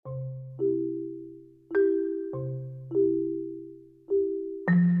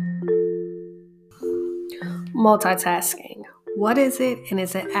Multitasking. What is it, and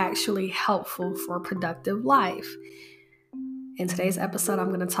is it actually helpful for a productive life? In today's episode, I'm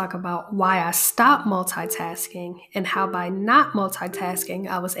going to talk about why I stopped multitasking and how by not multitasking,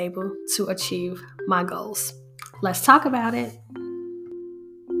 I was able to achieve my goals. Let's talk about it.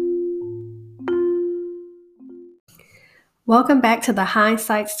 Welcome back to the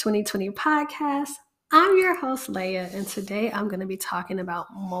Hindsight's 2020 podcast. I'm your host, Leia, and today I'm going to be talking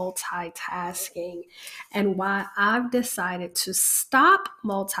about multitasking and why I've decided to stop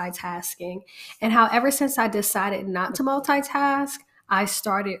multitasking and how ever since I decided not to multitask, I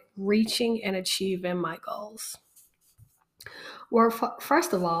started reaching and achieving my goals. Well,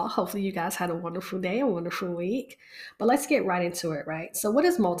 first of all, hopefully you guys had a wonderful day, a wonderful week, but let's get right into it, right? So what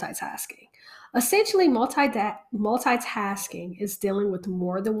is multitasking? Essentially, multitasking is dealing with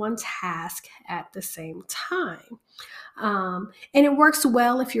more than one task at the same time. And it works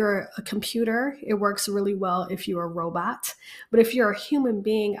well if you're a computer. It works really well if you're a robot. But if you're a human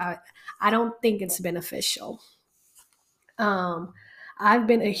being, I don't think it's beneficial. Um, I've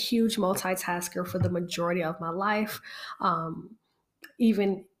been a huge multitasker for the majority of my life.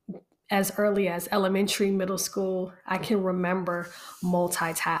 Even as early as elementary, middle school, I can remember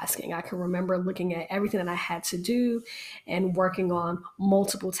multitasking. I can remember looking at everything that I had to do and working on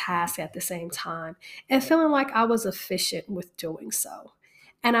multiple tasks at the same time and feeling like I was efficient with doing so.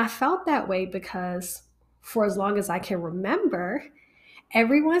 And I felt that way because for as long as I can remember,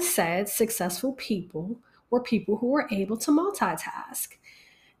 everyone said successful people were people who were able to multitask.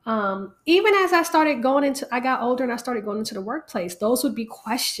 Even as I got older and I started going into the workplace, those would be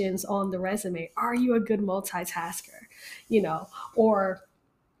questions on the resume. Are you a good multitasker? Or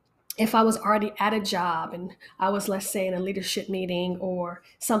if I was already at a job and I was, let's say, in a leadership meeting or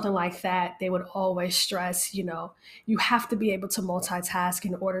something like that, they would always stress, you have to be able to multitask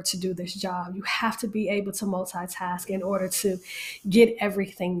in order to do this job. You have to be able to multitask in order to get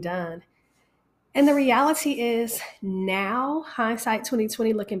everything done. And the reality is now, hindsight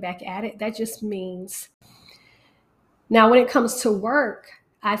 2020, looking back at it, that just means now when it comes to work,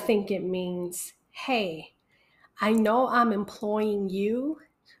 I think it means, hey, I know I'm employing you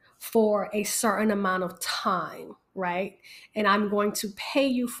for a certain amount of time, right? And I'm going to pay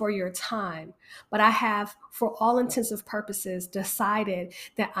you for your time. But I have, for all intensive purposes, decided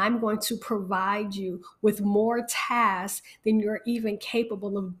that I'm going to provide you with more tasks than you're even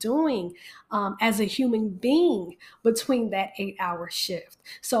capable of doing as a human being between that 8-hour shift.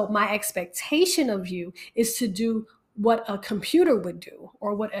 So my expectation of you is to do what a computer would do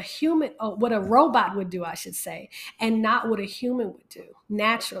or what a robot would do, I should say, and not what a human would do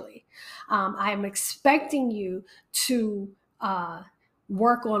naturally. I am expecting you to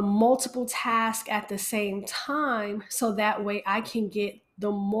work on multiple tasks at the same time so that way I can get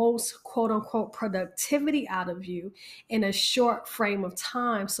the most quote unquote productivity out of you in a short frame of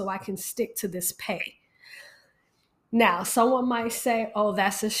time so I can stick to this pay. Now, someone might say, oh,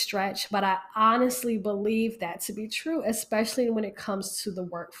 that's a stretch, but I honestly believe that to be true, especially when it comes to the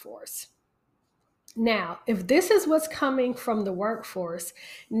workforce. Now, if this is what's coming from the workforce,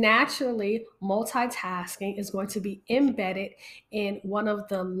 naturally, multitasking is going to be embedded in one of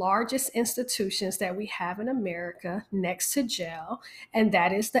the largest institutions that we have in America next to jail, and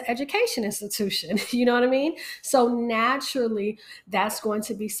that is the education institution. You know what I mean? So naturally, that's going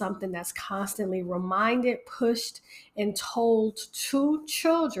to be something that's constantly reminded, pushed, and told to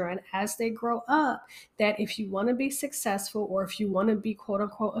children as they grow up that if you want to be successful or if you want to be quote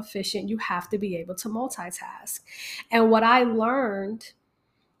unquote efficient, you have to be able to multitask. And what I learned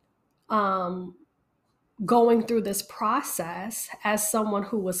going through this process as someone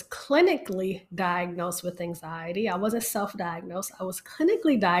who was clinically diagnosed with anxiety, I wasn't self-diagnosed, I was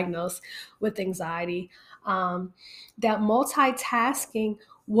clinically diagnosed with anxiety, that multitasking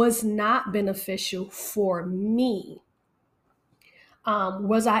was not beneficial for me.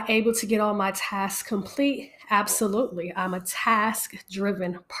 Was I able to get all my tasks complete? Absolutely. I'm a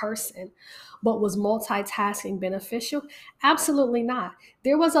task-driven person. But was multitasking beneficial? Absolutely not.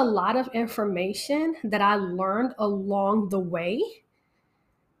 There was a lot of information that I learned along the way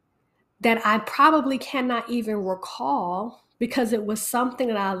that I probably cannot even recall because it was something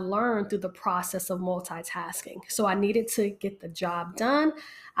that I learned through the process of multitasking. So I needed to get the job done.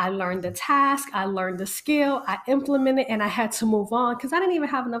 I learned the task, I learned the skill, I implemented, and I had to move on because I didn't even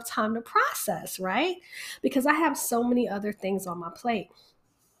have enough time to process, right? Because I have so many other things on my plate.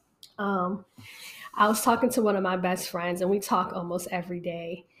 I was talking to one of my best friends, and we talk almost every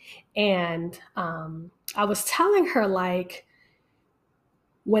day. And I was telling her, like,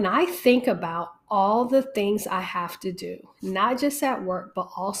 when I think about all the things I have to do, not just at work, but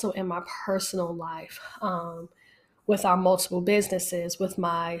also in my personal life, with our multiple businesses, with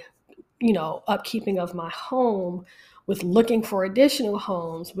my, upkeeping of my home, with looking for additional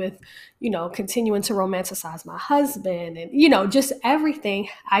homes, with, continuing to romanticize my husband and, just everything,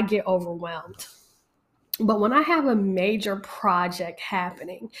 I get overwhelmed. But when I have a major project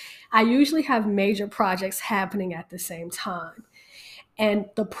happening, I usually have major projects happening at the same time. And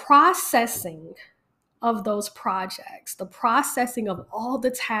the processing of those projects, the processing of all the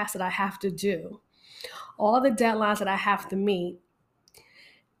tasks that I have to do, all the deadlines that I have to meet,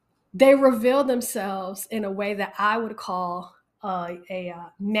 they reveal themselves in a way that I would call a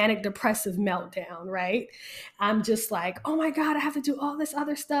manic depressive meltdown, right? I'm just like, oh my God, I have to do all this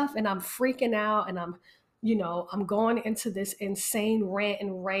other stuff. And I'm freaking out and I'm going into this insane rant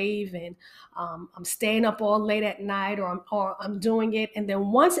and rave, and I'm staying up all late at night, or I'm doing it. And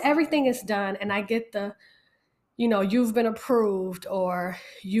then once everything is done and I get the, you've been approved, or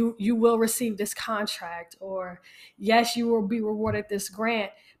you will receive this contract, or yes, you will be rewarded this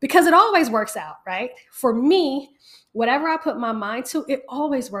grant, because it always works out, right? For me, whatever I put my mind to, it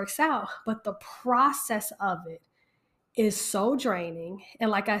always works out. But the process of it is so draining. And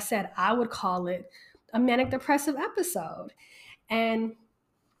like I said, I would call it a manic depressive episode. And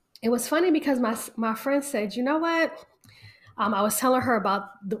it was funny because my friend said, you know what? I was telling her about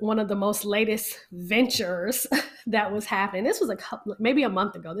one of the most latest ventures that was happening. This was maybe a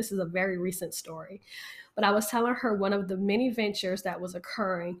month ago. This is a very recent story. But I was telling her one of the many ventures that was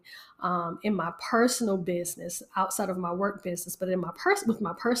occurring in my personal business, outside of my work business, but with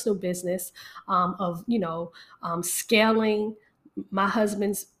my personal business, of scaling my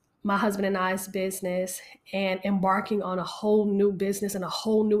husband's my husband and I's business, and embarking on a whole new business and a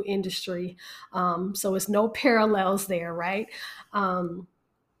whole new industry. So it's no parallels there, right? And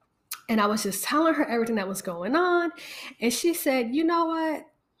I was just telling her everything that was going on. And she said, you know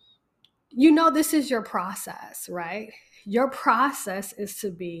what? This is your process, right? Your process is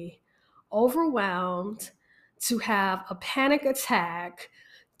to be overwhelmed, to have a panic attack,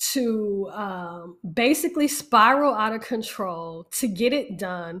 to basically spiral out of control, to get it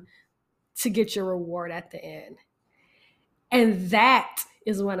done, to get your reward at the end. And that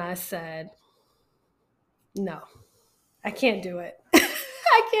is when I said, no, I can't do it.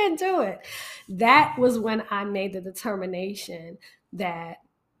 I can't do it. That was when I made the determination that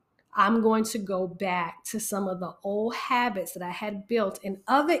I'm going to go back to some of the old habits that I had built in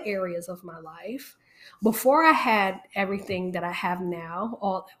other areas of my life before I had everything that I have now,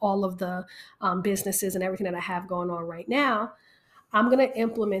 all of the businesses and everything that I have going on right now. I'm going to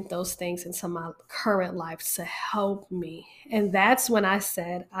implement those things into my current life to help me. And that's when I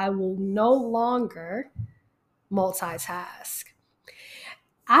said, I will no longer multitask.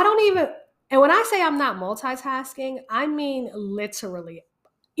 I don't even, and when I say I'm not multitasking, I mean literally,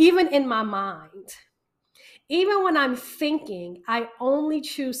 even in my mind. Even when I'm thinking, I only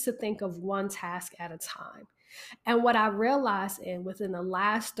choose to think of one task at a time. And what I realized within the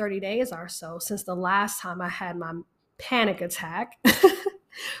last 30 days or so, since the last time I had my panic attack,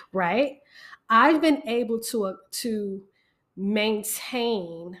 right? I've been able to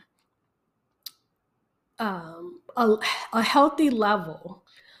maintain a healthy level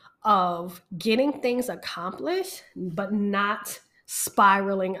of getting things accomplished, but not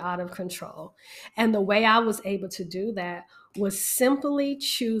spiraling out of control. And the way I was able to do that was simply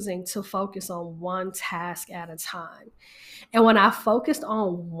choosing to focus on one task at a time. And when I focused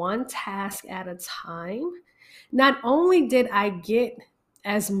on one task at a time, not only did I get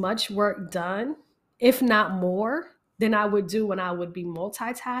as much work done, if not more, than I would do when I would be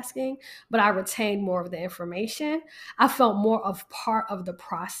multitasking, but I retained more of the information. I felt more of part of the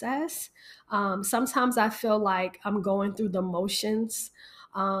process. Sometimes I feel like I'm going through the motions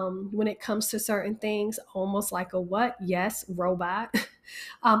when it comes to certain things, almost like a what? Yes, robot.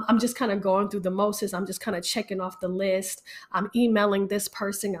 I'm just kind of going through the motions. I'm just kind of checking off the list. I'm emailing this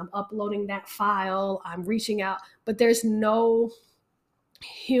person. I'm uploading that file. I'm reaching out, but there's no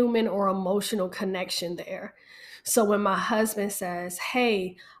human or emotional connection there. So when my husband says,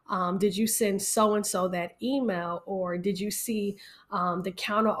 hey, did you send so-and-so that email? Or did you see the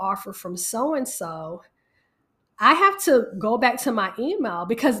counter offer from so-and-so? I have to go back to my email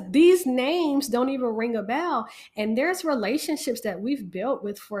because these names don't even ring a bell. And there's relationships that we've built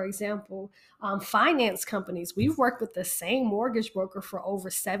with, for example, finance companies. We've worked with the same mortgage broker for over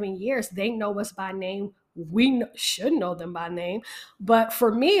 7 years. They know us by name. We should know them by name. But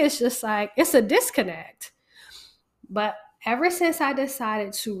for me, it's just like, it's a disconnect. But ever since I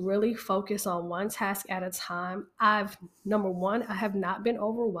decided to really focus on one task at a time, number one, I have not been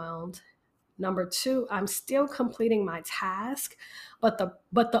overwhelmed. Number two, I'm still completing my task, but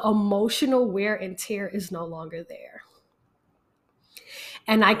the emotional wear and tear is no longer there.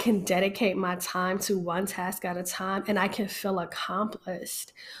 And I can dedicate my time to one task at a time, and I can feel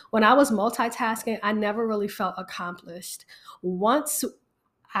accomplished. When I was multitasking, I never really felt accomplished. Once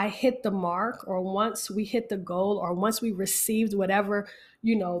I hit the mark, or once we hit the goal, or once we received whatever,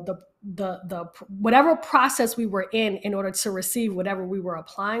 the whatever process we were in order to receive whatever we were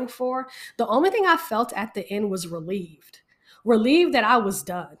applying for, the only thing I felt at the end was relieved that I was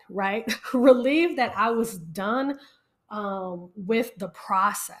done, right? Relieved that I was done with the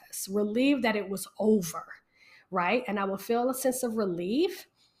process, relieved that it was over, right? And I will feel a sense of relief.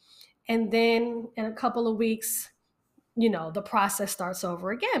 And then in a couple of weeks, the process starts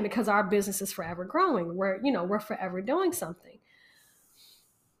over again, because our business is forever growing. We're forever doing something.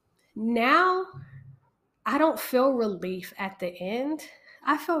 Now, I don't feel relief at the end.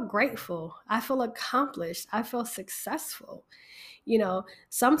 I feel grateful. I feel accomplished. I feel successful.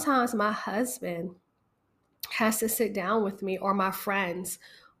 Sometimes my husband has to sit down with me, or my friends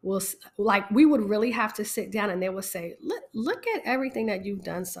will, like, we would really have to sit down, and they would say, look at everything that you've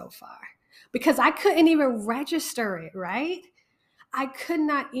done so far. Because I couldn't even register it, right? I could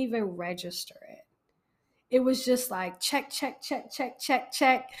not even register it. It was just like check, check, check, check, check,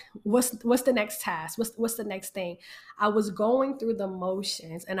 check. What's the next task? What's the next thing? I was going through the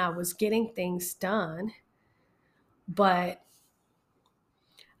motions, and I was getting things done, but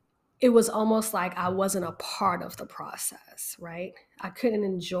it was almost like I wasn't a part of the process, right? I couldn't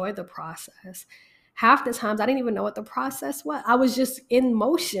enjoy the process. Half the times I didn't even know what the process was. I was just in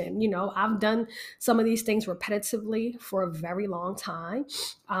motion. I've done some of these things repetitively for a very long time.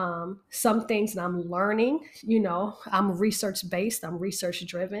 Some things that I'm learning, I'm research based, I'm research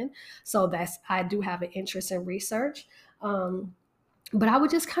driven. So I do have an interest in research. But I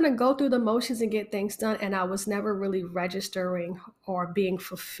would just kind of go through the motions and get things done. And I was never really registering or being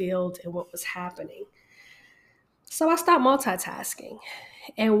fulfilled in what was happening. So I stopped multitasking.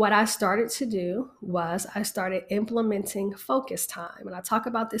 And what I started to do was I started implementing focus time. And I talk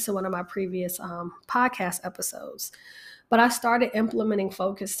about this in one of my previous podcast episodes. But I started implementing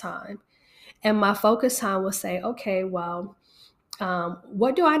focus time. And my focus time will say, okay, well,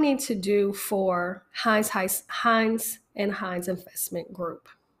 what do I need to do for Heinz and Heinz Investment Group,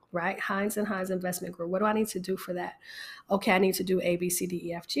 right? Heinz and Heinz Investment Group. What do I need to do for that? Okay, I need to do A, B, C, D,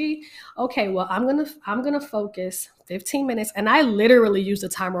 E, F, G. Okay, well, I'm gonna focus 15 minutes, and I literally use the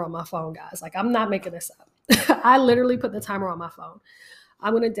timer on my phone, guys. Like, I'm not making this up. I literally put the timer on my phone.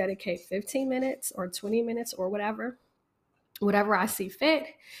 I'm gonna dedicate 15 minutes or 20 minutes or whatever I see fit,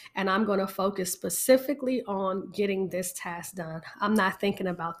 and I'm going to focus specifically on getting this task done. I'm not thinking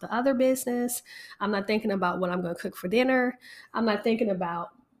about the other business. I'm not thinking about what I'm going to cook for dinner. I'm not thinking about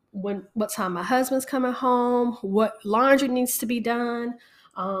what time my husband's coming home, what laundry needs to be done,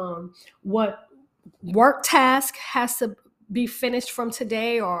 what work task has to be finished from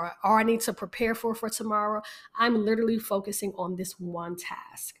today, or I need to prepare for tomorrow. I'm literally focusing on this one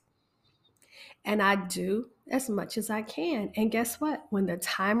task. And I do as much as I can. And guess what? When the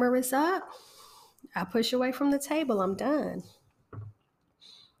timer is up, I push away from the table. I'm done.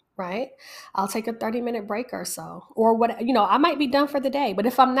 Right? I'll take a 30-minute break or so. Or what, I might be done for the day. But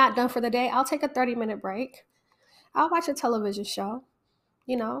if I'm not done for the day, I'll take a 30-minute break. I'll watch a television show.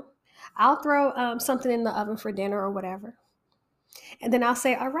 I'll throw something in the oven for dinner or whatever. And then I'll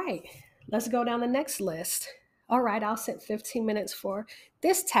say, all right, let's go down the next list. All right, I'll set 15 minutes for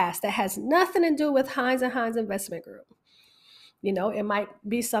this task that has nothing to do with Heinz and Heinz Investment Group. It might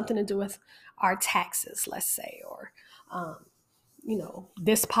be something to do with our taxes, let's say, or,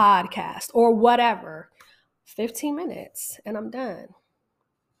 this podcast or whatever. 15 minutes and I'm done.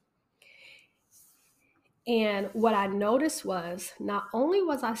 And what I noticed was, not only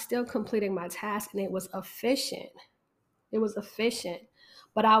was I still completing my task and it was efficient,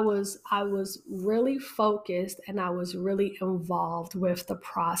 but I was really focused, and I was really involved with the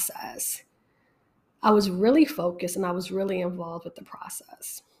process. I was really focused and I was really involved with the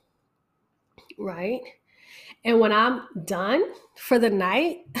process, right? And when I'm done for the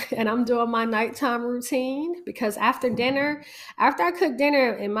night and I'm doing my nighttime routine, because after I cook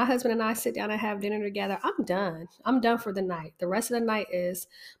dinner and my husband and I sit down and have dinner together, I'm done. I'm done for the night. The rest of the night is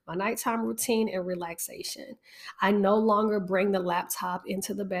my nighttime routine and relaxation. I no longer bring the laptop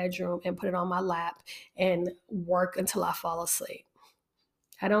into the bedroom and put it on my lap and work until I fall asleep.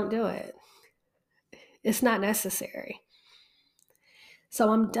 I don't do it. It's not necessary. So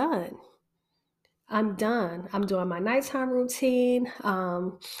I'm done. I'm doing my nighttime routine.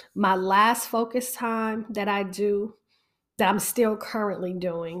 My last focus time that I do that I'm still currently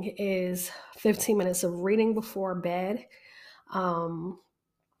doing is 15 minutes of reading before bed, um,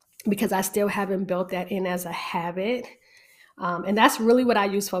 because I still haven't built that in as a habit. And that's really what I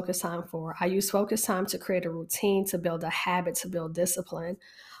use focus time for. I use focus time to create a routine, to build a habit, to build discipline.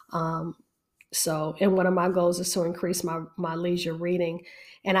 Um, and one of my goals is to increase my leisure reading.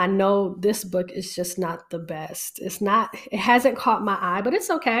 And I know this book is just not the best. It hasn't caught my eye, but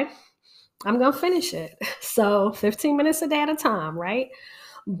it's okay. I'm going to finish it. So 15 minutes a day at a time, right?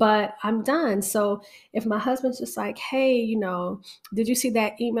 But I'm done. So if my husband's just like, hey, did you see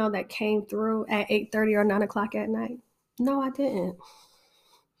that email that came through at 8:30 or 9 o'clock at night? No, I didn't.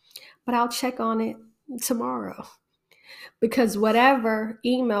 But I'll check on it tomorrow. Because whatever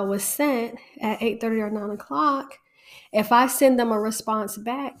email was sent at 8:30 or 9 o'clock, if I send them a response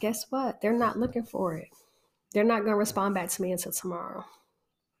back, guess what? They're not looking for it. They're not going to respond back to me until tomorrow.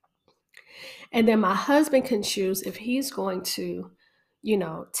 And then my husband can choose if he's going to,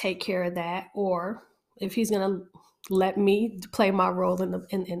 take care of that, or if he's going to let me play my role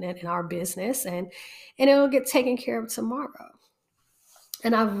in our business, and it'll get taken care of tomorrow.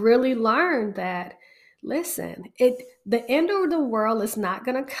 And I've really learned that, listen, the end of the world is not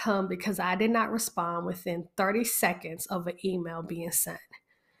going to come because I did not respond within 30 seconds of an email being sent.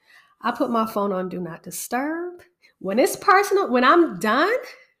 I put my phone on do not disturb. When it's personal, when I'm done,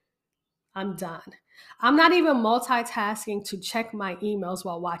 I'm done. I'm not even multitasking to check my emails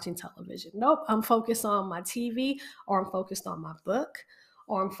while watching television. Nope, I'm focused on my TV, or I'm focused on my book,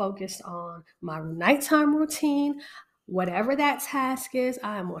 or I'm focused on my nighttime routine. Whatever that task is,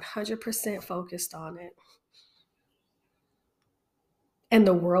 I am 100% focused on it. And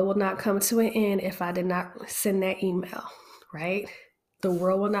the world will not come to an end if I did not send that email, right? The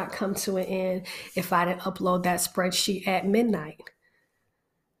world will not come to an end if I didn't upload that spreadsheet at midnight.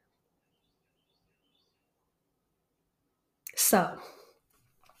 So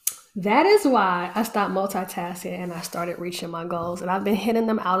that is why I stopped multitasking and I started reaching my goals. And I've been hitting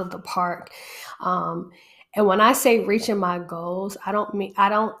them out of the park. And when I say reaching my goals, I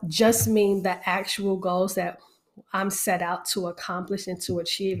don't just mean the actual goals that I'm set out to accomplish and to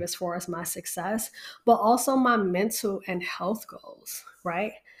achieve as far as my success, but also my mental and health goals,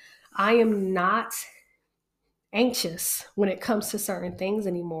 right? I am not anxious when it comes to certain things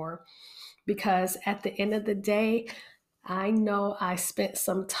anymore, because at the end of the day, I know I spent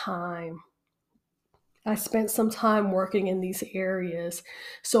some time working in these areas.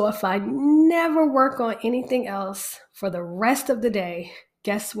 So if I never work on anything else for the rest of the day,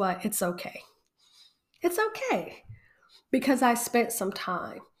 guess what? It's okay. It's okay, because I spent some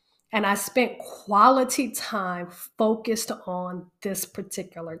time, and I spent quality time focused on this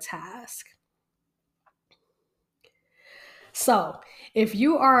particular task. So, if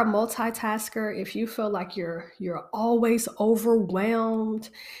you are a multitasker, if you feel like you're always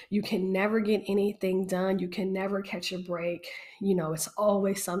overwhelmed, you can never get anything done, you can never catch a break, it's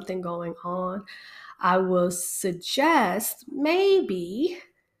always something going on, I will suggest maybe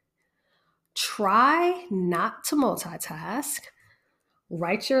try not to multitask.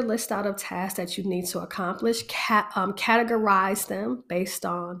 Write your list out of tasks that you need to accomplish. Categorize them based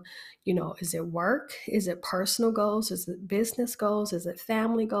on, is it work? Is it personal goals? Is it business goals? Is it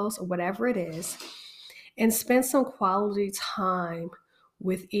family goals? Or whatever it is. And spend some quality time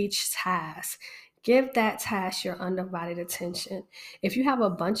with each task. Give that task your undivided attention. If you have a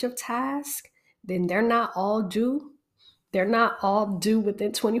bunch of tasks, then they're not all due. They're not all due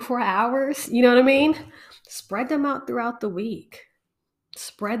within 24 hours. You know what I mean? Spread them out throughout the week.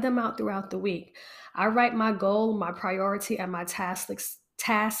 Spread them out throughout the week. I write my goal, my priority, and my task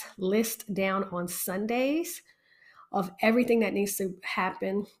list down on Sundays of everything that needs to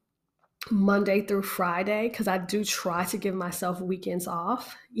happen Monday through Friday, because I do try to give myself weekends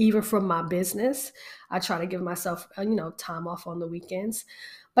off, even from my business. I try to give myself, time off on the weekends.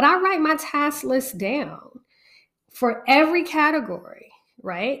 But I write my task list down for every category,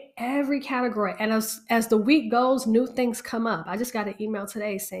 right? Every category. And as the week goes, new things come up. I just got an email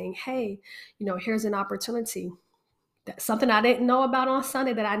today saying, hey, here's an opportunity. That's something I didn't know about on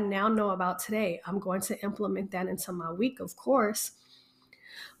Sunday that I now know about today. I'm going to implement that into my week, of course.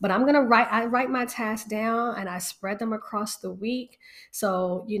 But I write my tasks down and I spread them across the week.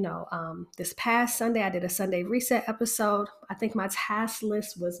 So, this past Sunday, I did a Sunday reset episode. I think my task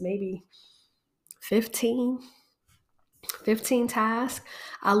list was maybe 15 tasks.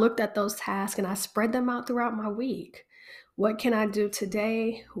 I looked at those tasks and I spread them out throughout my week What can I do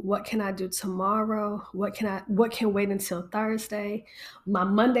today? What can I do tomorrow? What can wait until Thursday? My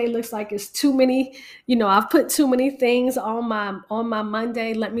Monday looks like it's too many, I've put too many things on my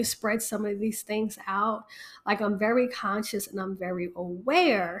Monday. Let me spread some of these things out. Like, I'm very conscious and I'm very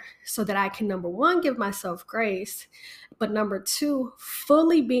aware so that I can, number one, give myself grace, but number two,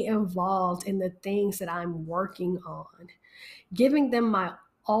 fully be involved in the things that I'm working on, giving them my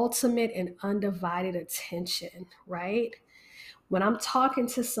ultimate and undivided attention, right? When I'm talking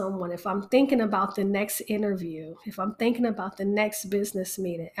to someone, if I'm thinking about the next interview, if I'm thinking about the next business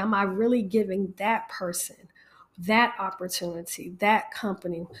meeting, am I really giving that person, that opportunity, that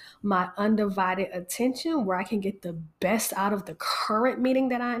company, my undivided attention where I can get the best out of the current meeting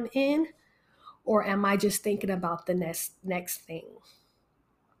that I'm in? Or am I just thinking about the next thing?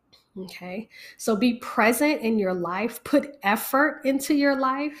 Okay. So be present in your life, put effort into your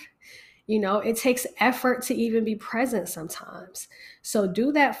life. It takes effort to even be present sometimes. So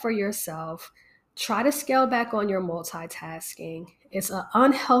do that for yourself. Try to scale back on your multitasking. It's an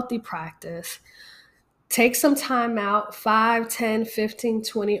unhealthy practice. Take some time out, 5, 10, 15,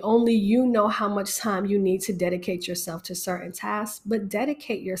 20. Only you know how much time you need to dedicate yourself to certain tasks, but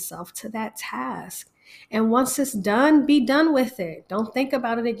dedicate yourself to that task. And once it's done, be done with it. Don't think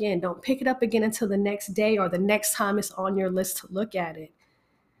about it again. Don't pick it up again until the next day or the next time it's on your list to look at it.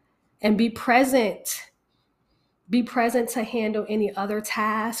 And be present. Be present to handle any other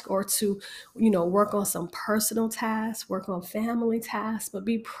task or to, work on some personal tasks, work on family tasks, but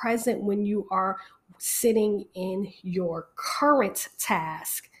be present when you are sitting in your current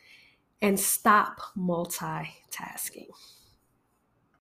task and stop multitasking.